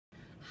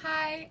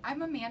Hi,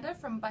 I'm Amanda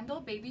from Bundle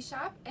Baby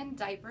Shop and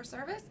Diaper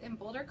Service in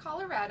Boulder,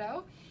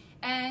 Colorado.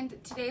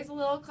 And today's a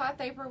little cloth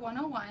diaper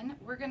 101.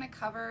 We're going to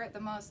cover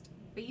the most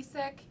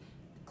basic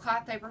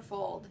cloth diaper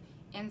fold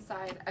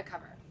inside a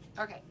cover.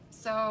 Okay,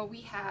 so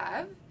we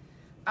have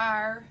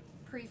our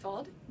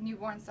pre-fold,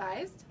 newborn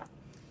sized,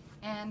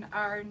 and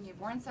our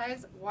newborn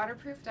size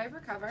waterproof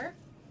diaper cover,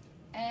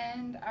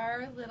 and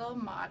our little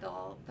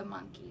model, the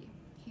monkey.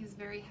 He's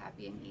very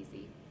happy and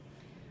easy.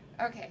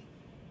 Okay.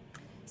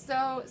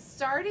 So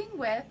starting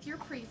with your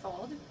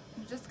pre-fold,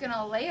 you're just going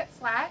to lay it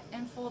flat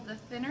and fold the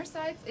thinner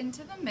sides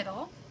into the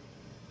middle,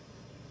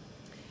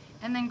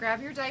 and then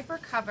grab your diaper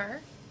cover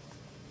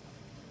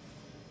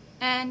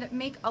and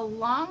make a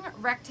long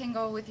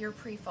rectangle with your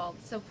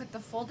pre-fold. So put the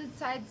folded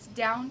sides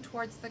down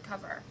towards the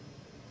cover.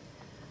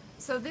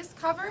 So this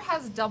cover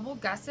has double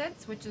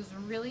gussets, which is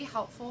really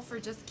helpful for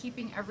just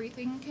keeping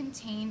everything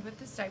contained with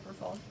this diaper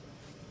fold.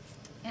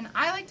 And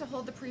I like to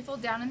hold the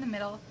pre-fold down in the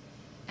middle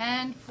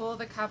and pull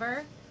the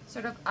cover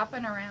sort of up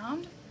and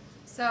around,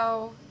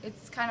 so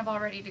it's kind of all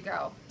ready to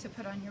go to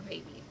put on your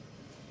baby.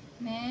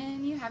 And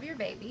then you have your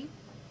baby.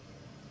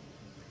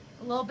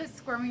 A little bit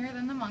squirmier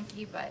than the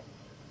monkey, but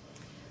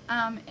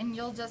and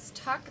you'll just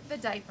tuck the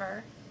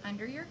diaper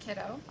under your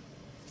kiddo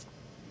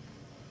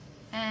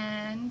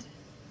and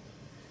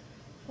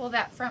pull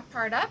that front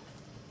part up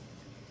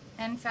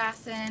and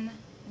fasten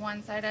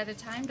one side at a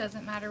time.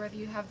 Doesn't matter whether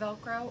you have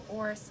Velcro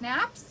or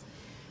snaps.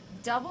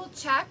 Double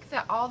check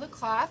that all the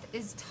cloth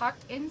is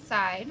tucked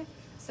inside,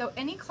 so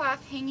any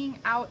cloth hanging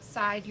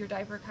outside your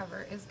diaper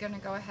cover is going to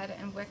go ahead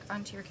and wick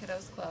onto your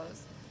kiddo's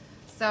clothes.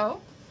 So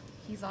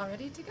he's all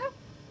ready to go.